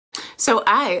So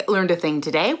I learned a thing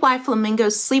today, why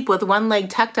flamingos sleep with one leg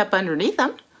tucked up underneath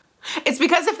them. It's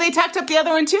because if they tucked up the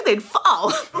other one too, they'd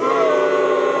fall.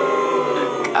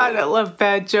 God, I love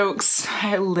bad jokes.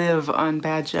 I live on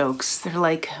bad jokes. They're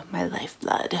like my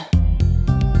lifeblood.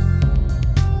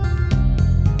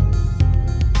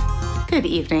 Good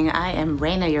evening, I am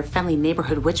Raina, your friendly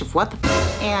neighborhood witch of what the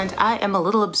f, and I am a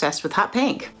little obsessed with hot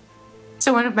pink.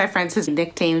 So one of my friends has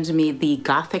nicknamed me the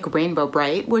Gothic Rainbow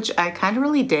Bright, which I kind of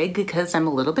really dig because I'm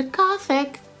a little bit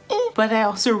gothic. But I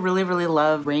also really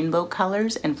love rainbow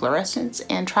colors and fluorescence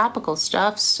and tropical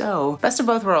stuff, so best of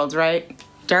both worlds, right?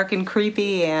 Dark and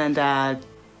creepy and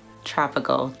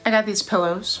tropical. I got these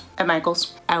pillows at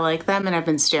Michael's. I like them and I've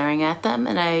been staring at them,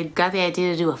 and I got the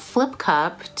idea to do a flip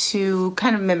cup to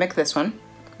kind of mimic this one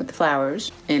with the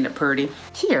flowers. Ain't it pretty?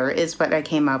 Here is what I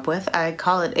came up with. I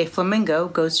call it a flamingo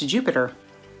goes to Jupiter.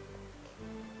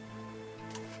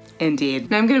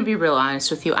 Indeed. Now I'm gonna be real honest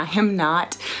with you. I am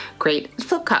not great at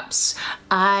flip cups.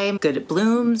 I'm good at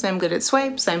blooms, I'm good at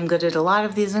swipes, I'm good at a lot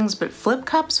of these things, but flip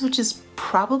cups, which is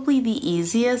probably the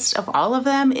easiest of all of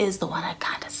them, is the one I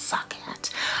kind of suck at.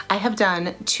 I have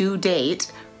done to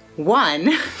date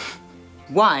one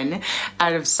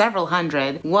out of several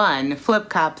hundred, one flip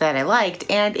cup that I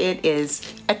liked, and it is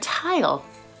a tile.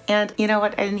 And you know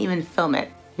what? I didn't even film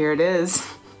it. Here it is.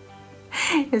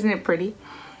 Isn't it pretty?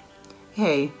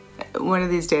 Hey, one of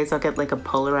these days I'll get like a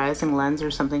polarizing lens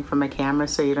or something for my camera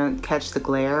so you don't catch the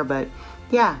glare, but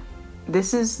yeah,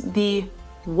 this is the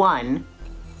one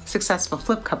successful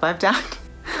flip cup I've done.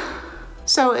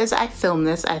 So as I film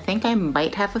this, I think I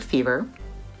might have a fever.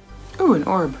 Ooh, an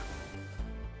orb.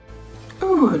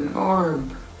 Ooh, an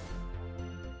orb.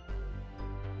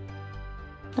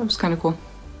 That was kind of cool.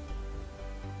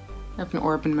 I have an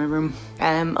orb in my room.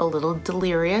 I'm a little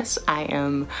delirious. I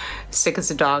am sick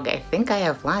as a dog. I think I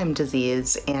have Lyme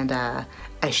disease, and I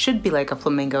should be like a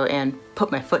flamingo and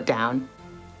put my foot down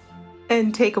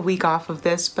and take a week off of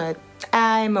this, but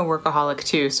I'm a workaholic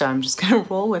too, so I'm just gonna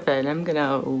roll with it. I'm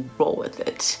gonna roll with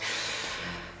it.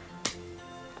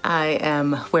 I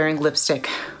am wearing lipstick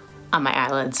on my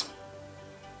eyelids.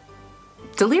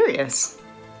 Delirious.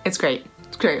 It's great.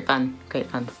 It's great fun. Great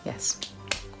fun. Yes.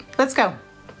 Let's go.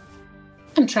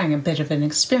 I'm trying a bit of an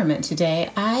experiment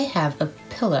today. I have a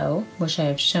pillow, which I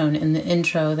have shown in the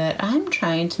intro, that I'm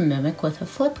trying to mimic with a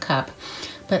flip cup,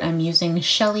 but I'm using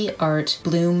Shelly Art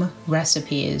Bloom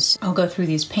Recipes. I'll go through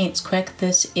these paints quick.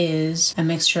 This is a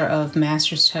mixture of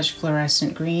Master's Touch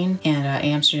Fluorescent Green and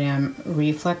Amsterdam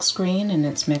Reflex Green, and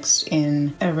it's mixed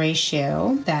in a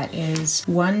ratio that is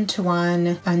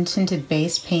 1:1 untinted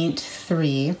base paint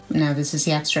 3. Now this is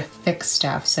the extra thick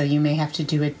stuff, so you may have to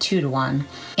do it 2:1.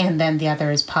 And then the other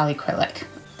is polyacrylic.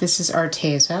 This is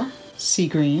Arteza Sea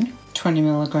Green, 20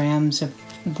 milligrams of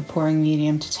the pouring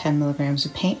medium to 10 milligrams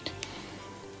of paint.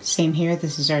 Same here,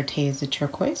 this is Arteza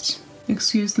Turquoise.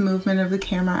 Excuse the movement of the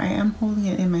camera, I am holding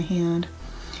it in my hand.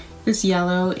 This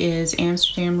yellow is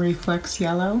Amsterdam Reflex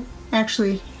Yellow.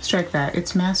 Actually, strike that,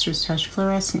 it's Master's Touch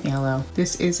Fluorescent Yellow.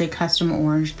 This is a custom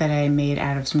orange that I made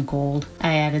out of some gold.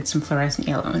 I added some fluorescent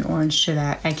yellow and orange to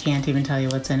that. I can't even tell you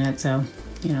what's in it, so,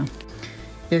 you know.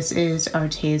 This is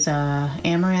Arteza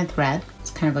Amaranth Red. It's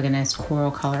kind of like a nice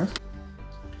coral color.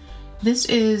 This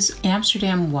is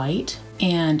Amsterdam White,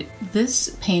 and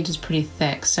this paint is pretty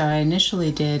thick, so I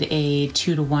initially did a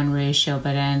 2:1 ratio,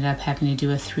 but I ended up having to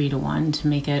do a 3:1 to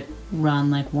make it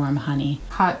run like warm honey.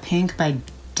 Hot Pink by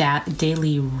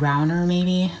Daily Rauner,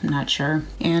 maybe? I'm not sure.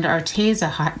 And Arteza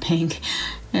Hot Pink,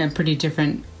 and pretty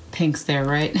different pinks there,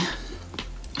 right?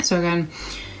 So again,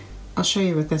 I'll show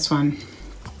you with this one.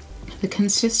 The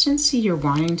consistency you're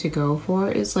wanting to go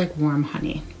for is like warm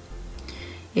honey.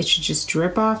 It should just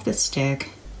drip off the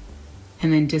stick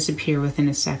and then disappear within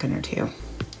a second or two.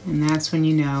 And that's when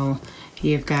you know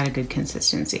you've got a good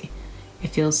consistency. It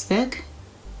feels thick,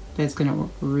 but it's gonna work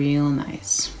real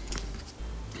nice.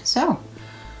 So,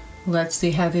 let's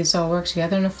see how these all work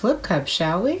together in a flip cup,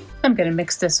 shall we? I'm gonna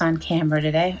mix this on camera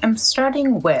today. I'm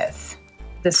starting with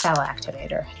the cell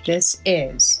activator. This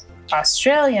is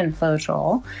Australian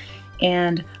Floetrol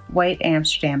and white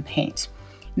Amsterdam paint.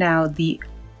 Now, the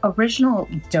original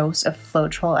dose of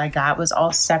Floetrol I got was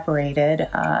all separated.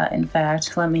 In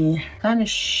fact, let me kind of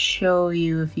show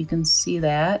you if you can see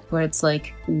that, where it's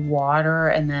like water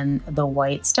and then the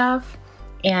white stuff.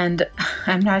 And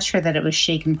I'm not sure that it was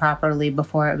shaken properly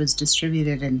before it was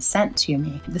distributed and sent to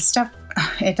me. The stuff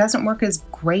it doesn't work as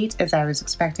great as I was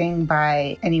expecting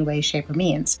by any way, shape, or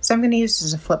means. So I'm going to use this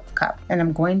as a flip cup, and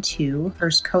I'm going to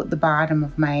first coat the bottom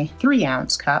of my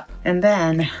 3-ounce cup, and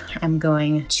then I'm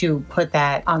going to put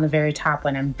that on the very top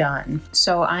when I'm done.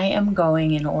 So I am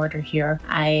going in order here.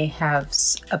 I have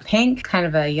a pink, kind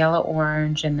of a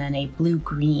yellow-orange, and then a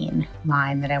blue-green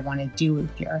line that I want to do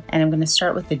here. And I'm going to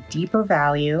start with the deeper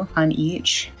value on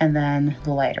each, and then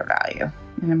the lighter value.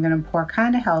 And I'm going to pour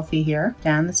kind of healthy here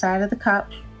down the side of the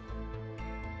cup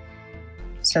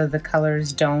so the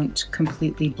colors don't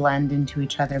completely blend into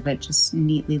each other, but just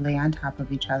neatly lay on top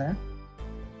of each other.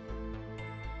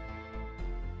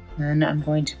 Then I'm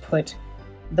going to put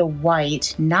the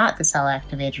white, not the cell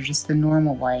activator, just the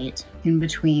normal white, in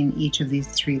between each of these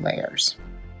 3 layers,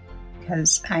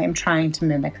 because I am trying to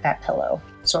mimic that pillow,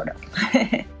 sort of.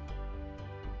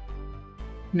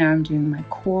 Now I'm doing my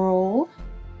coral,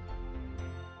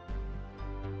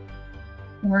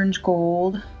 orange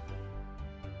gold,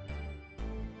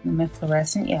 and my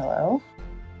fluorescent yellow.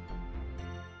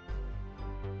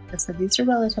 Like I said, these are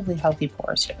relatively healthy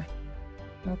pours here.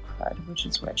 Oh crud, which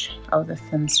is which? Oh, the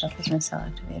thin stuff is my cell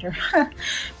activator.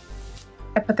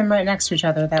 I put them right next to each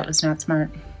other. That was not smart.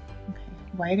 Okay,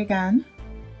 white again.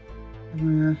 I'm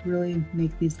gonna really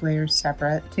make these layers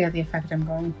separate to get the effect I'm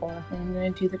going for. And I'm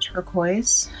gonna do the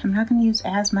turquoise. I'm not gonna use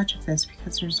as much of this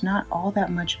because there's not all that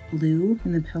much blue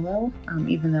in the pillow,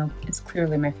 even though it's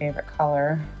clearly my favorite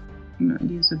color. I'm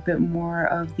gonna use a bit more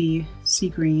of the sea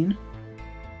green.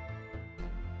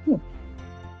 Ooh.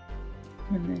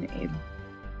 And then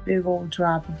a big old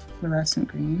drop of fluorescent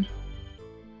green.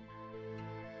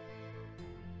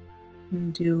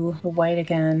 And do the white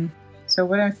again. So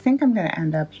what I think I'm going to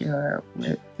end up here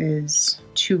with is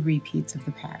 2 repeats of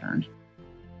the pattern.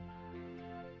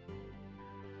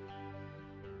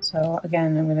 So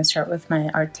again, I'm going to start with my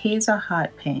Arteza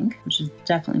hot pink, which is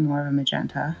definitely more of a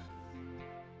magenta.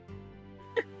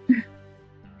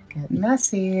 Get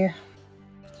messy.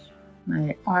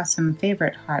 My awesome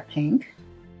favorite hot pink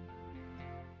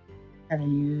that I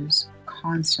use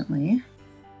constantly.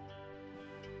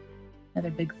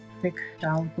 Another big thick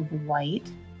dollop of white.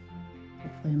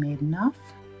 Hopefully I made enough.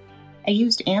 I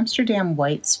used Amsterdam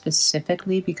white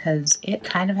specifically because it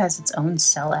kind of has its own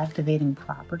cell activating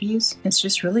properties. It's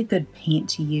just really good paint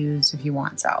to use if you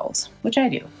want cells, which I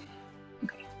do.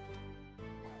 Okay,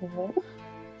 cool.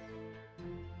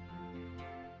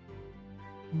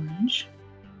 Orange.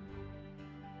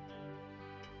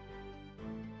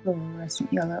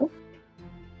 Fluorescent yellow.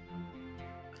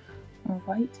 More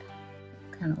white.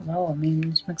 Kind of low, I may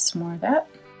need to mix some more of that.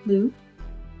 Blue.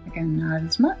 Again, not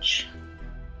as much.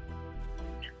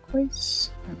 Turquoise.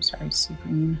 I'm sorry, sea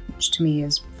green, which to me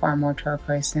is far more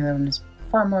turquoise. The other one is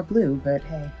far more blue, but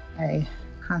hey, I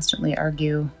constantly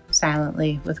argue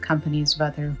silently with companies of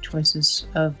other choices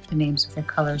of the names of their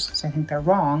colors because I think they're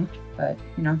wrong. But,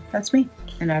 you know, that's me.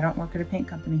 And I don't work at a paint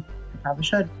company. I probably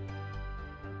should.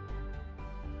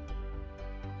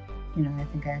 You know, I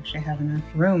think I actually have enough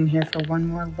room here for one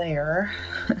more layer.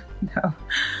 No.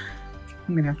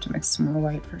 I'm gonna have to mix some more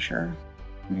white for sure.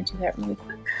 I'm gonna do that really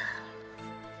quick.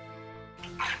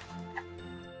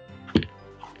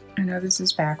 I know this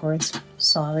is backwards,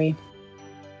 sorry.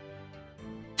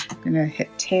 I'm gonna hit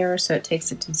tear so it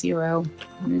takes it to 0.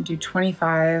 I'm gonna do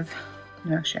 25,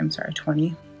 no, actually I'm sorry,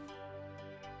 20.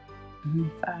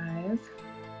 5. There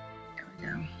we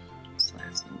go. This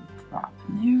last little drop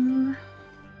in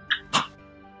there.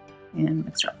 And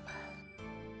mix her up.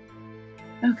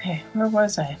 Okay, where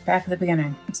was I? Back at the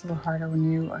beginning. It's a little harder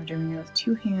when you are doing it with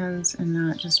 2 hands and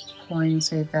not just pouring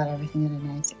so you've got everything at a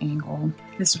nice angle.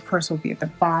 This of course will be at the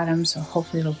bottom, so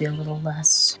hopefully it'll be a little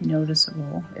less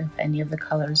noticeable if any of the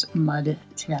colors mud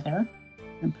together.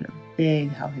 And put a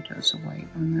big healthy dose of white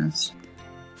on this.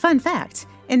 Fun fact,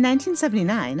 in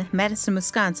 1979, Madison,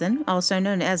 Wisconsin, also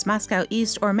known as Moscow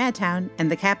East or Madtown,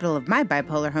 and the capital of my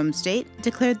bipolar home state,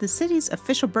 declared the city's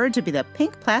official bird to be the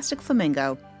pink plastic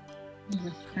flamingo. I'm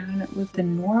going to crown it with the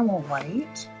normal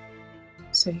white,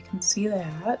 so you can see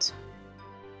that.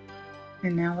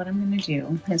 And now what I'm going to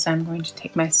do is I'm going to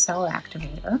take my cell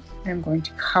activator, and I'm going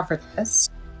to cover this.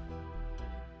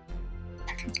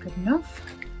 That's good enough.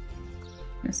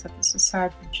 I'm going to set this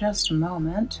aside for just a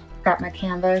moment. Got my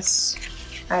canvas.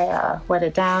 I wet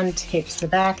it down, taped the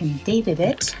back, and dated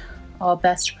it. All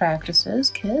best practices,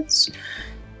 kids.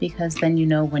 Because then you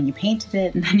know when you painted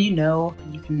it, and then you know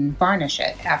you can varnish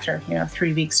it after,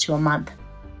 3 weeks to a month.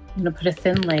 I'm gonna put a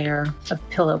thin layer of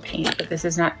pillow paint, but this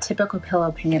is not typical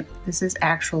pillow paint. This is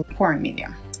actual pouring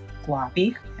medium.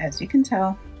 Gloppy, as you can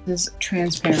tell. This is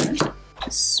transparent.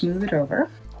 Just smooth it over.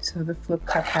 So the flip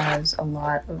cup has a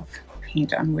lot of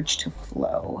paint on which to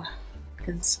flow.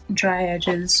 because dry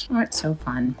edges aren't so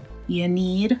fun. You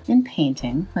need, in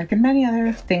painting, like in many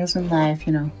other things in life,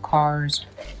 you know, cars,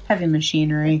 heavy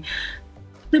machinery,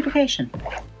 lubrication.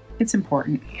 It's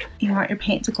important. You want your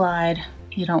paint to glide.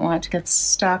 You don't want it to get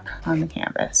stuck on the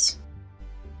canvas.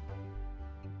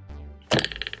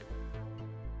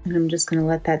 And I'm just gonna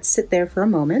let that sit there for a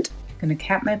moment. I'm gonna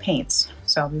cap my paints,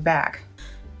 so I'll be back.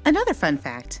 Another fun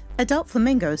fact, adult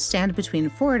flamingos stand between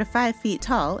 4 to 5 feet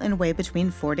tall and weigh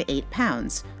between 4 to 8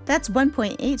 pounds. That's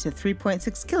 1.8 to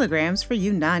 3.6 kilograms for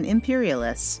you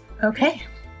non-imperialists. Okay,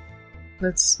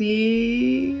 let's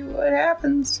see what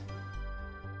happens.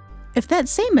 If that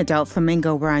same adult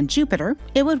flamingo were on Jupiter,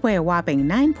 it would weigh a whopping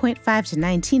 9.5 to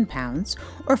 19 pounds,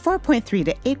 or 4.3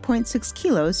 to 8.6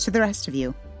 kilos to the rest of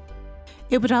you.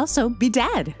 It would also be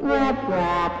dead.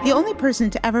 The only person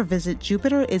to ever visit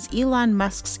Jupiter is Elon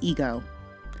Musk's ego.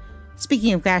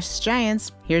 Speaking of gaseous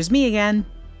giants, here's me again.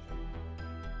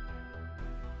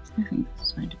 I think this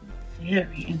is going to be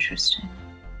very interesting.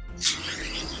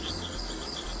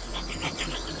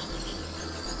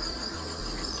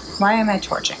 Why am I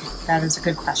torching? That is a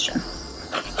good question.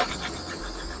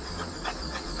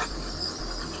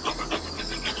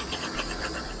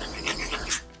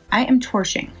 I am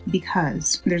torching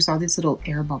because there's all these little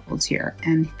air bubbles here,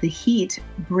 and the heat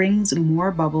brings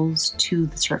more bubbles to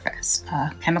the surface.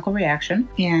 Chemical reaction,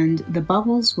 and the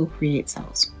bubbles will create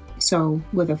cells. So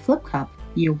with a flip cup,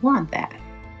 you want that.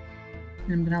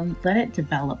 I'm gonna let it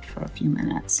develop for a few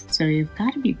minutes. So you've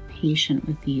got to be patient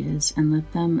with these and let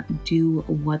them do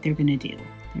what they're gonna do.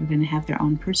 They're gonna have their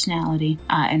own personality,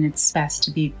 and it's best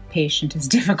to be patient, as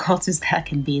difficult as that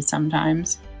can be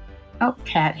sometimes. Oh,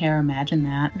 cat hair, imagine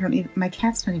that. My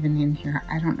cat's not even in here.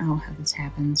 I don't know how this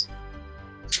happens.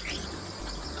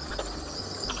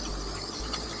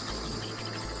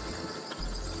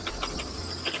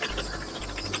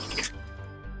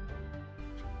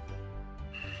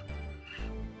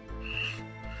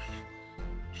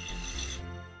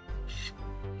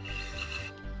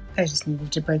 I just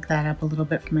needed to break that up a little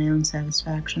bit for my own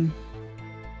satisfaction.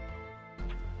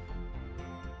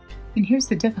 And here's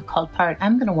the difficult part.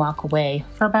 I'm gonna walk away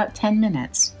for about 10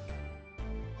 minutes.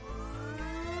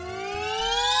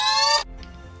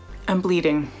 I'm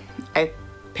bleeding. I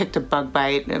picked a bug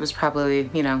bite. It was probably,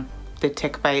 you know, the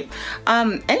tick bite.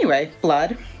 Anyway,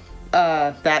 blood.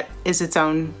 That is its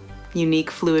own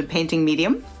unique fluid painting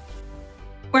medium.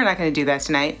 We're not gonna do that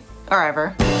tonight, or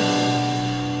ever.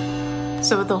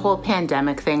 So with the whole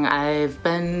pandemic thing, I've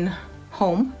been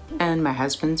home and my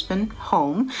husband's been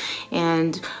home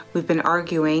and we've been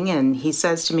arguing, and he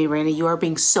says to me, Raina, you are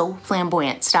being so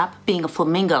flamboyant. Stop being a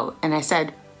flamingo. And I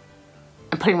said,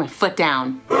 I'm putting my foot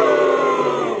down.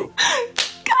 God,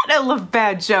 I love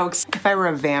bad jokes. If I were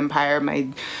a vampire,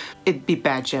 it'd be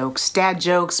bad jokes. Dad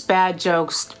jokes, bad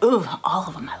jokes. Ooh, all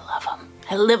of them, I love them.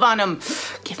 I live on them.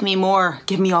 Give me more.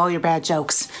 Give me all your bad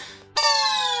jokes.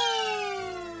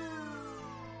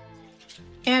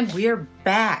 And we're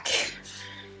back.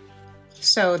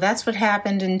 So that's what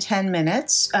happened in 10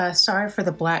 minutes. Sorry for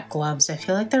the black gloves. I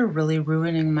feel like they're really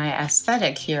ruining my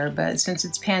aesthetic here, but since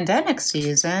it's pandemic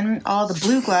season, all the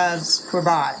blue gloves were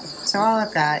bought. So all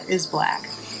I've got is black,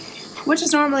 which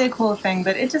is normally a cool thing,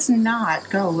 but it does not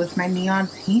go with my neon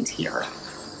paint here.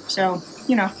 So,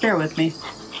 you know, bear with me.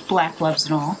 Black gloves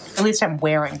and all. At least I'm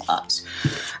wearing gloves.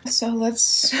 So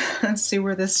let's see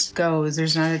where this goes.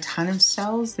 There's not a ton of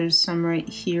cells. There's some right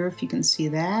here, if you can see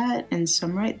that, and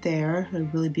some right there. They're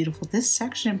really beautiful. This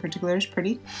section in particular is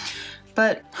pretty,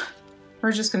 but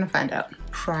we're just gonna find out.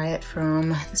 Pry it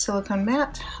from the silicone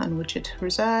mat on which it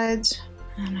resides,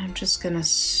 and I'm just gonna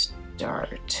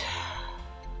start.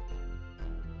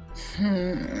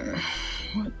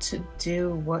 What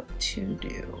to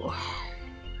do.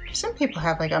 Some people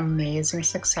have like amazing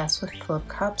success with flip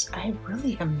cups. I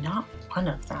really am not one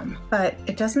of them, but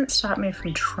it doesn't stop me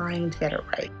from trying to get it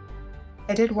right.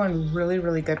 I did one really,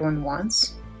 really good one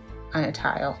once on a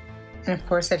tile, and of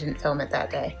course I didn't film it that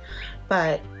day,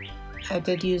 but I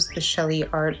did use the Shelly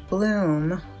Art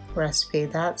Bloom recipe.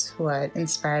 That's what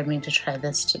inspired me to try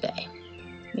this today,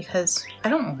 because I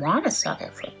don't want to suck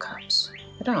at flip cups.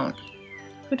 I don't.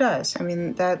 Who does? I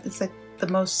mean, it's like the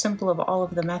most simple of all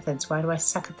of the methods. Why do I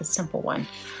suck at the simple one?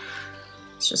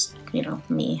 It's just, you know,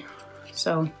 me.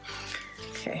 So,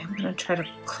 okay, I'm gonna try to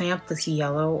clamp this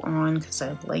yellow on because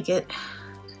I like it.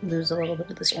 Lose a little bit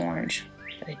of this orange,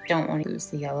 but I don't want to lose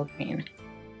the yellow green.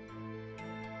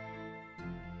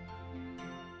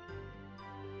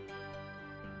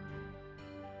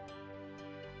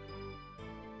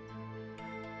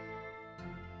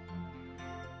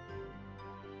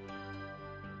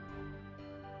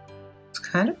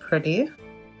 Kind of pretty.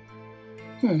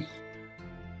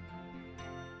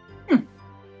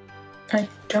 I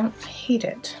don't hate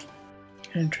it.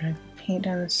 I'm gonna drag the paint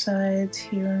down the sides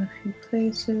here in a few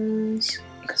places,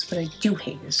 because what I do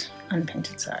hate is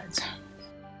unpainted sides.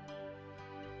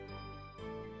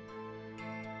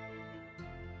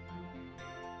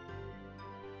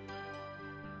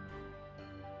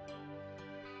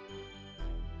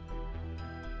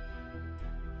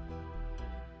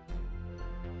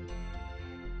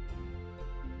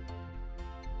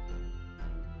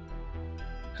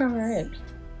 All right,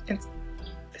 it's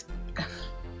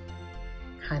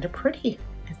kind of pretty.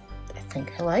 I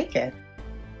think I like it.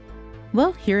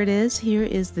 Well, here it is. Here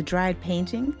is the dried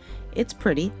painting. It's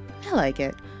pretty. I like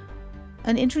it.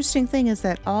 An interesting thing is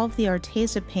that all of the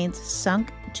Arteza paints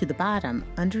sunk to the bottom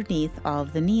underneath all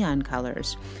of the neon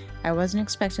colors. I wasn't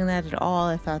expecting that at all.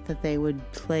 I thought that they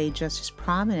would play just as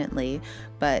prominently,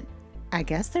 but I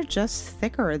guess they're just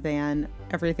thicker than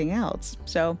everything else.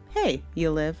 So, hey,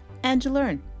 you live and you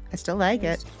learn. I still like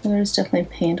it. There's definitely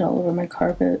paint all over my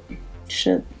carpet.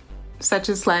 Shit. Such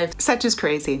is life. Such is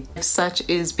crazy. Such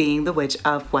is being the witch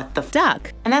of what the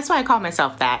duck. And that's why I call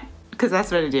myself that, because that's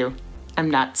what I do.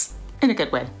 I'm nuts. In a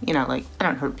good way. You know, like, I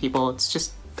don't hurt people. It's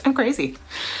just, I'm crazy.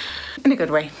 In a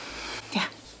good way. Yeah.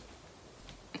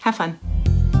 Have fun.